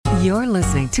You're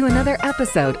listening to another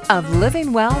episode of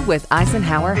Living Well with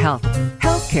Eisenhower Health.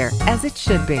 Healthcare as it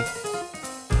should be.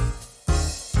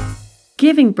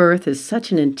 Giving birth is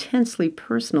such an intensely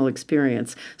personal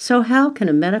experience. So how can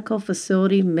a medical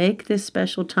facility make this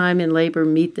special time in labor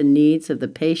meet the needs of the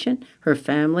patient, her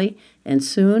family, and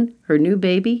soon her new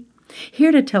baby?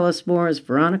 Here to tell us more is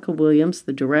Veronica Williams,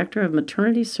 the Director of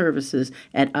Maternity Services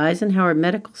at Eisenhower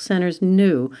Medical Center's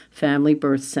new Family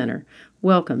Birth Center.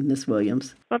 Welcome, Ms.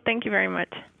 Williams. Well, thank you very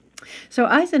much. So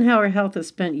Eisenhower Health has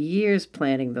spent years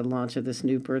planning the launch of this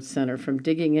new birth center, from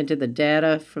digging into the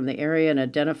data from the area and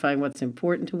identifying what's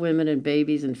important to women and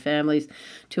babies and families,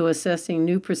 to assessing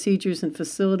new procedures and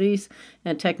facilities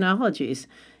and technologies.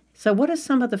 So what are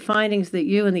some of the findings that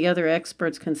you and the other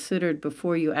experts considered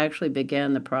before you actually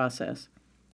began the process?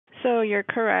 So you're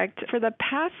correct. For the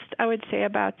past, I would say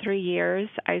about 3 years,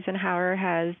 Eisenhower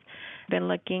has been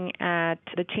looking at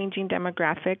the changing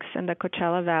demographics in the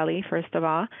Coachella Valley, first of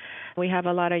all. We have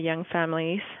a lot of young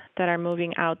families that are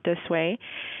moving out this way.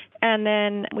 And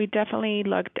then we definitely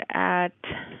looked at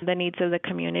the needs of the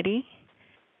community.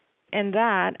 In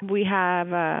that, we have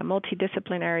a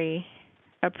multidisciplinary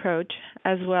approach,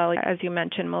 as well as you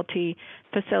mentioned,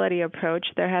 multi-facility approach.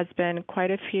 There has been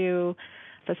quite a few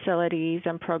facilities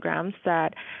and programs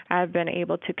that I've been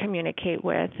able to communicate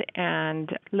with and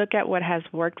look at what has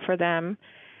worked for them,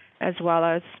 as well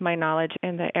as my knowledge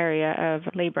in the area of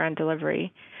labor and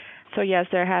delivery. So yes,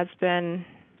 there has been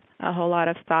a whole lot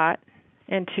of thought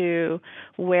into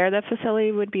where the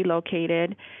facility would be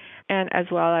located, and as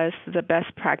well as the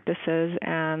best practices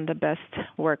and the best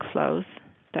workflows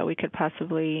that we could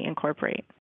possibly incorporate.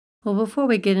 Well, before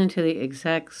we get into the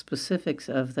exact specifics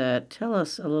of that, tell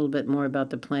us a little bit more about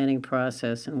the planning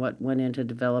process and what went into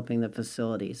developing the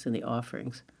facilities and the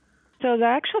offerings. So the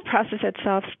actual process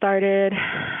itself started,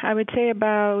 I would say,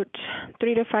 about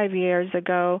 3 to 5 years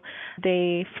ago.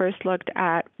 They first looked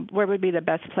at where would be the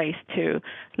best place to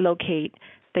locate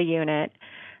the unit.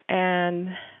 And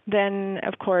then,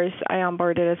 of course, I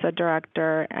onboarded as a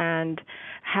director and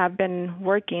have been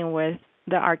working with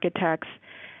the architects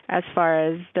as far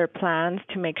as their plans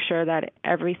to make sure that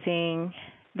everything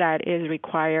that is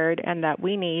required and that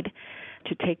we need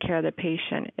to take care of the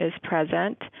patient is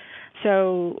present.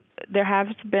 So there have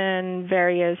been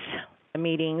various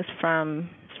meetings from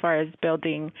as far as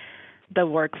building the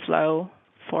workflow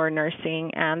for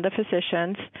nursing and the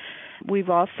physicians. We've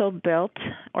also built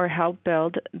or helped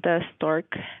build the STORC,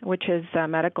 which is a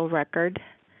medical record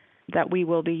that we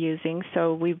will be using.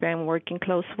 So we've been working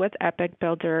close with Epic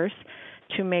Builders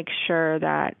to make sure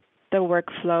that the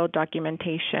workflow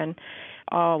documentation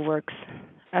all works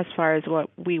as far as what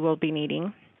we will be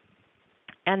needing.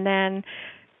 And then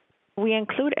we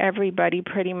include everybody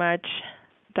pretty much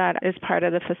that is part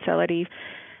of the facility,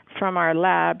 from our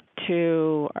lab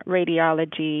to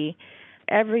radiology.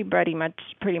 Everybody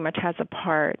pretty much has a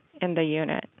part in the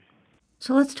unit.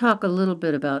 So let's talk a little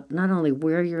bit about not only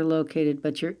where you're located,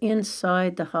 but you're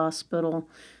inside the hospital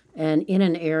and in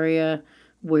an area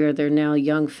where there are now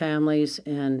young families,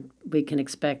 and we can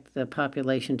expect the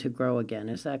population to grow again.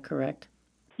 Is that correct?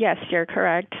 Yes, you're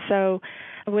correct. So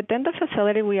within the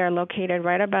facility, we are located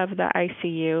right above the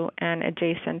ICU and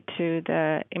adjacent to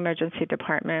the emergency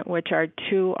department, which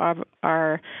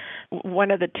are one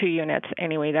of the two units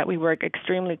anyway that we work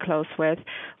extremely close with.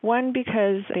 One,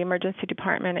 because the emergency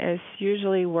department is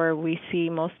usually where we see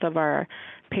most of our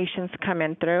patients come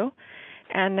in through.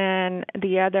 And then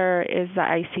the other is the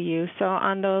ICU. So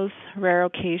on those rare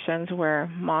occasions where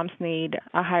moms need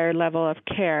a higher level of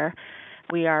care,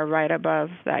 we are right above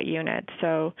that unit.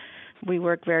 So we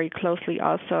work very closely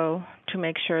also to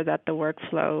make sure that the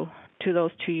workflow to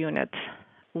those two units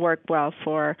work well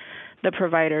for the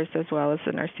providers as well as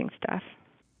the nursing staff.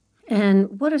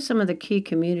 And what are some of the key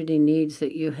community needs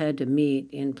that you had to meet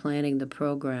in planning the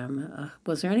program?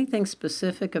 Was there anything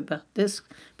specific about this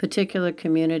particular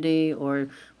community or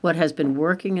what has been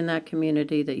working in that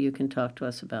community that you can talk to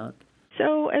us about?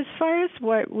 So as far as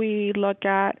what we look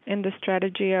at in the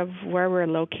strategy of where we're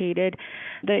located,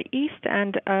 the east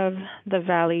end of the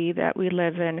valley that we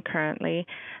live in currently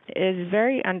is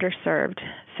very underserved.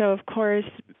 So of course,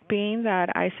 being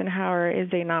that Eisenhower is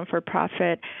a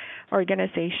non-for-profit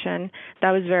organization,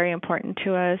 that was very important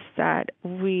to us, that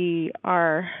we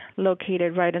are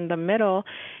located right in the middle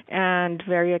and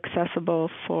very accessible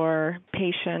for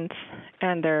patients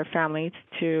and their families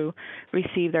to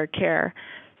receive their care.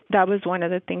 That was one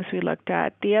of the things we looked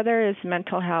at. The other is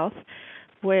mental health,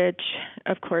 which,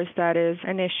 of course, that is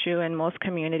an issue in most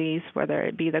communities, whether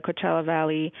it be the Coachella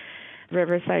Valley,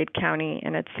 Riverside County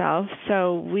in itself.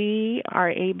 So we are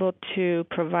able to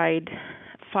provide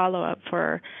follow-up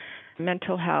for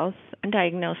mental health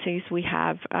diagnoses. We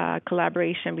have a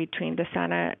collaboration between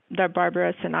the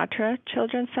Barbara Sinatra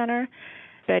Children's Center,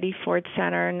 Betty Ford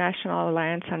Center, National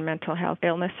Alliance on Mental Health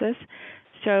Illnesses.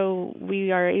 So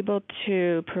we are able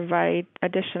to provide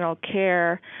additional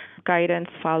care, guidance,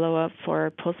 follow-up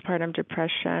for postpartum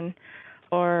depression,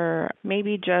 or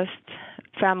maybe just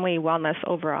family wellness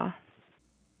overall.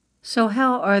 So,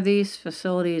 how are these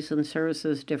facilities and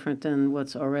services different than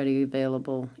what's already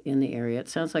available in the area? It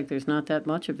sounds like there's not that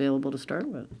much available to start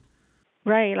with.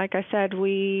 Right. Like I said,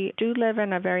 we do live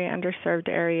in a very underserved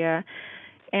area.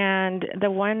 And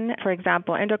the one, for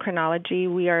example,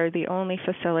 endocrinology, we are the only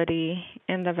facility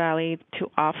in the Valley to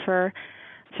offer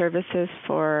services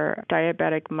for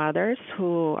diabetic mothers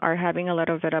who are having a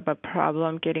little bit of a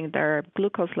problem getting their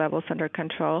glucose levels under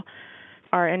control.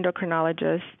 Our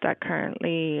endocrinologists that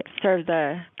currently serve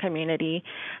the community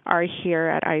are here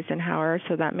at Eisenhower,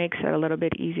 so that makes it a little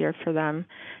bit easier for them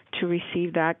to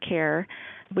receive that care.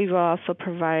 We will also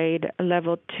provide a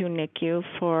level 2 NICU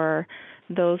for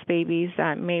those babies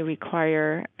that may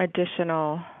require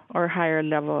additional or higher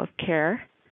level of care.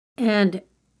 And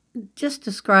just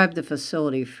describe the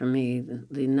facility for me,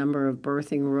 the number of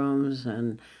birthing rooms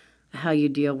and how you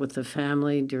deal with the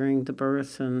family during the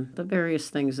birth and the various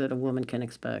things that a woman can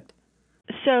expect.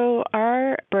 So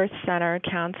our birth center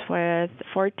counts with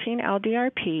 14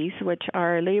 LDRPs, which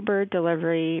are labor,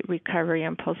 delivery, recovery,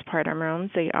 and postpartum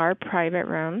rooms. They are private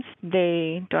rooms.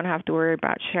 They don't have to worry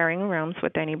about sharing rooms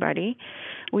with anybody.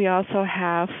 We also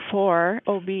have 4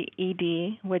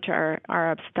 OB/ED, which are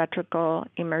our obstetrical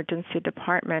emergency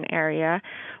department area,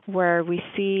 where we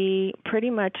see pretty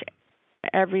much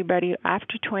everybody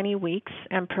after 20 weeks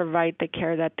and provide the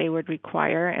care that they would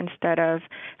require instead of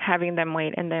having them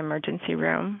wait in the emergency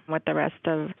room with the rest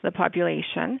of the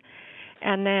population.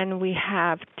 And then we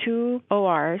have 2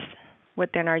 ORs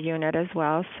within our unit as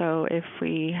well. So if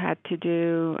we had to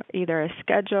do either a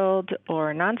scheduled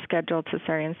or non-scheduled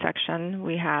cesarean section,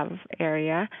 we have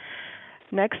area.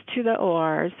 Next to the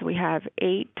ORs, we have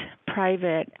 8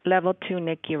 private level 2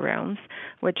 NICU rooms,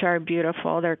 which are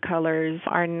beautiful. Their colors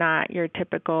are not your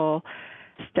typical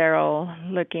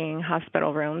sterile-looking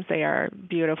hospital rooms. They are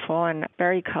beautiful and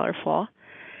very colorful.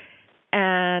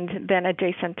 And then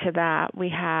adjacent to that, we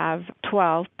have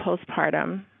 12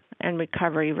 postpartum and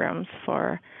recovery rooms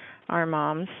for our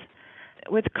moms.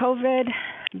 With COVID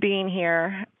being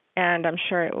here, and I'm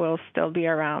sure it will still be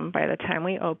around by the time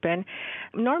we open,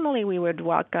 normally we would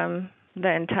welcome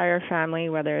the entire family,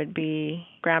 whether it be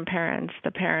grandparents,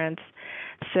 the parents,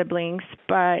 siblings,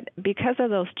 but because of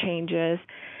those changes,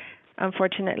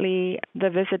 unfortunately, the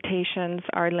visitations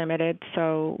are limited,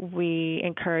 so we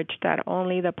encourage that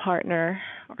only the partner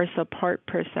or support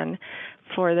person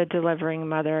for the delivering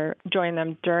mother join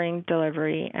them during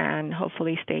delivery and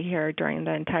hopefully stay here during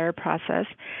the entire process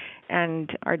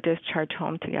and are discharged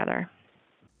home together.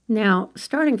 Now,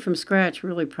 starting from scratch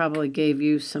really probably gave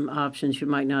you some options you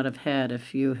might not have had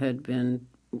if you had been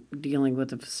dealing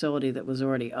with a facility that was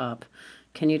already up.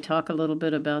 Can you talk a little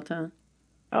bit about that?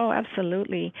 Oh,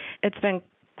 absolutely. It's been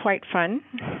quite fun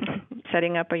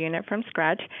setting up a unit from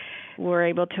scratch. We're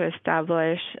able to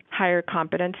establish higher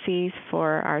competencies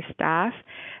for our staff.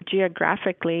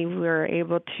 Geographically, we're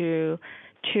able to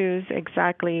choose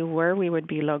exactly where we would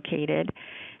be located.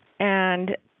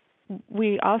 And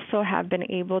we also have been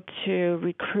able to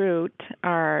recruit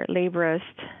our laborists,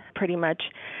 pretty much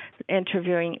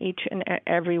interviewing each and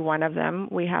every one of them.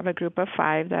 We have a group of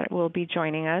 5 that will be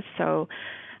joining us, so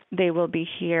they will be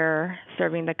here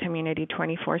serving the community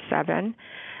 24/7.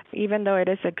 Even though it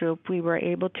is a group, we were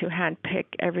able to handpick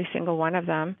every single one of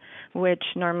them, which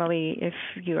normally if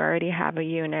you already have a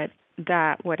unit,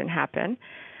 that wouldn't happen.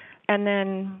 And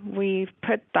then we've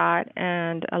put thought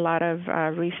and a lot of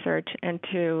research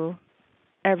into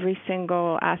every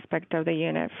single aspect of the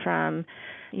unit, from,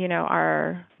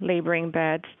 our laboring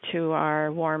beds to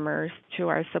our warmers to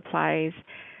our supplies,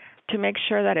 to make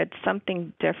sure that it's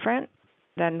something different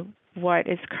than what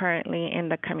is currently in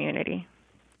the community.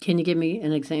 Can you give me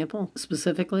an example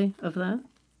specifically of that?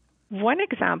 One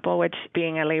example, which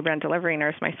being a labor and delivery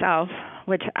nurse myself,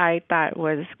 which I thought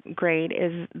was great,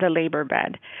 is the labor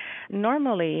bed.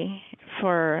 Normally,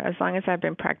 for as long as I've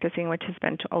been practicing, which has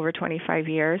been over 25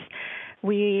 years,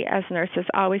 we as nurses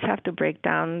always have to break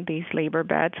down these labor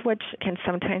beds, which can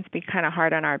sometimes be kind of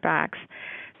hard on our backs.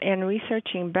 In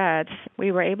researching beds,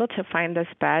 we were able to find this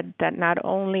bed that not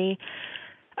only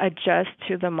adjusts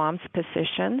to the mom's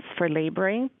positions for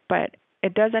laboring, but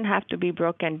it doesn't have to be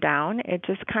broken down. It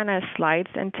just kind of slides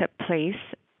into place,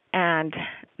 and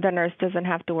The nurse doesn't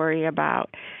have to worry about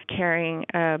carrying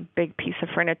a big piece of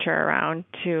furniture around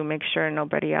to make sure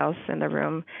nobody else in the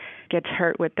room gets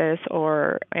hurt with this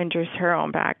or injures her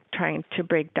own back trying to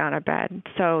break down a bed.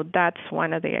 So that's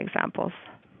one of the examples.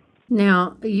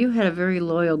 Now, you had a very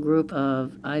loyal group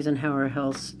of Eisenhower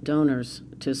Health's donors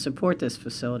to support this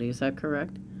facility. Is that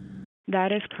correct?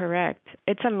 That is correct.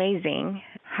 It's amazing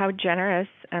how generous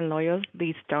and loyal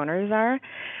these donors are.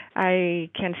 I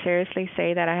can seriously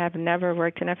say that I have never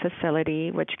worked in a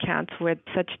facility which counts with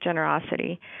such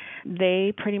generosity.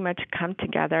 They pretty much come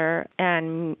together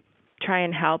and try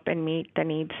and help and meet the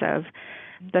needs of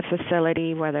the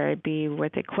facility, whether it be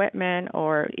with equipment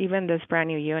or even this brand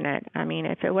new unit. I mean,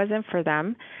 if it wasn't for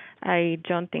them, I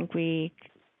don't think we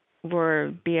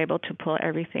would be able to pull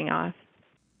everything off.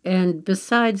 And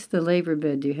besides the labor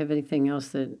bid, do you have anything else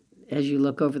that, as you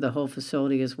look over the whole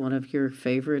facility, is one of your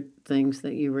favorite things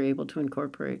that you were able to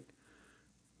incorporate?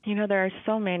 You know, there are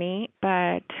so many,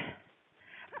 but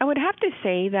I would have to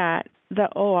say that the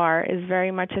OR is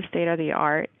very much a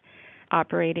state-of-the-art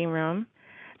operating room.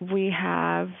 We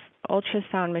have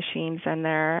ultrasound machines in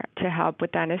there to help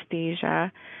with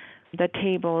anesthesia. The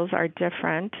tables are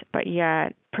different, but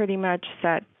yet pretty much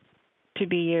set to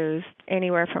be used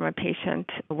anywhere from a patient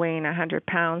weighing 100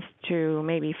 pounds to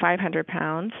maybe 500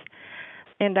 pounds.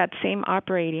 In that same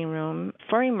operating room,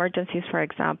 for emergencies, for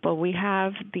example, we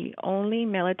have the only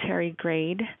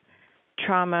military-grade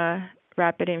trauma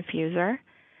rapid infuser,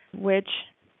 which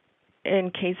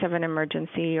in case of an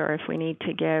emergency or if we need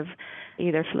to give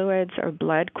either fluids or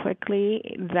blood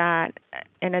quickly, that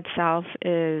in itself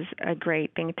is a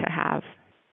great thing to have.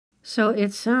 So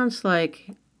it sounds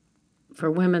like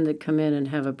for women that come in and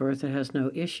have a birth that has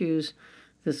no issues,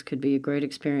 this could be a great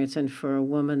experience. And for a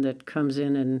woman that comes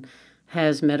in and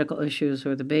has medical issues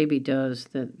or the baby does,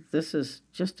 that this is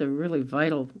just a really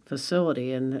vital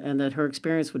facility and that her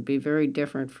experience would be very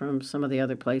different from some of the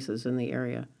other places in the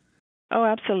area. Oh,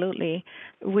 absolutely.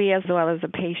 We, as well as the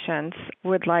patients,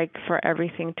 would like for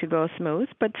everything to go smooth,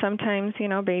 but sometimes,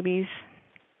 babies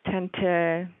tend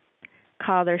to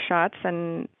call their shots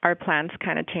and our plans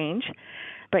kind of change.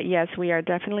 But yes, we are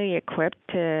definitely equipped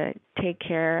to take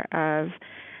care of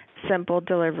simple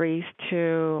deliveries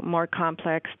to more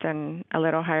complex and a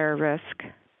little higher risk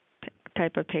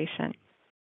type of patient.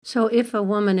 So if a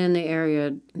woman in the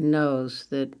area knows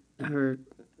that her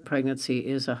pregnancy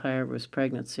is a higher risk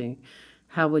pregnancy,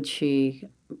 how would she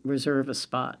reserve a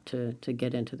spot to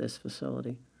get into this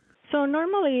facility? So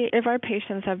normally, if our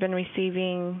patients have been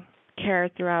receiving care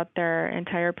throughout their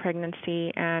entire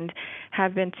pregnancy and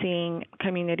have been seeing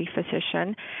community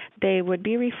physician, they would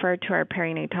be referred to our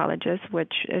perinatologist,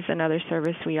 which is another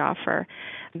service we offer.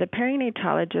 The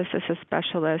perinatologist is a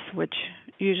specialist which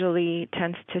usually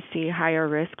tends to see higher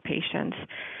risk patients.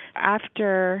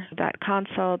 After that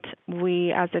consult,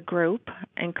 we as a group,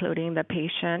 including the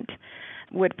patient,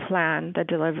 would plan the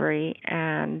delivery,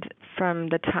 and from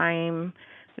the time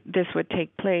this would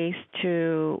take place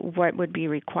to what would be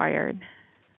required.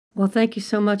 Well, thank you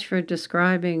so much for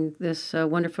describing this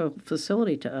wonderful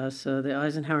facility to us, the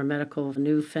Eisenhower Medical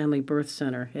New Family Birth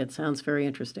Center. It sounds very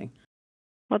interesting.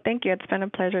 Well, thank you. It's been a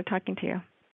pleasure talking to you.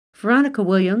 Veronica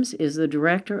Williams is the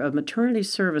Director of Maternity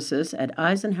Services at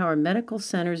Eisenhower Medical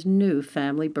Center's new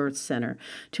Family Birth Center.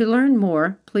 To learn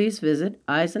more, please visit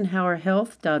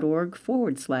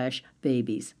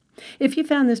eisenhowerhealth.org/babies. If you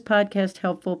found this podcast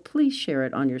helpful, please share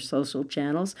it on your social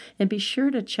channels and be sure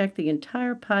to check the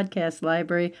entire podcast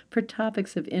library for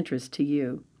topics of interest to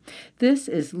you. This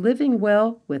is Living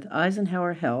Well with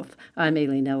Eisenhower Health. I'm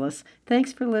Aileen Ellis.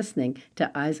 Thanks for listening to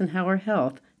Eisenhower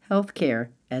Health,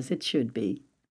 healthcare as it should be.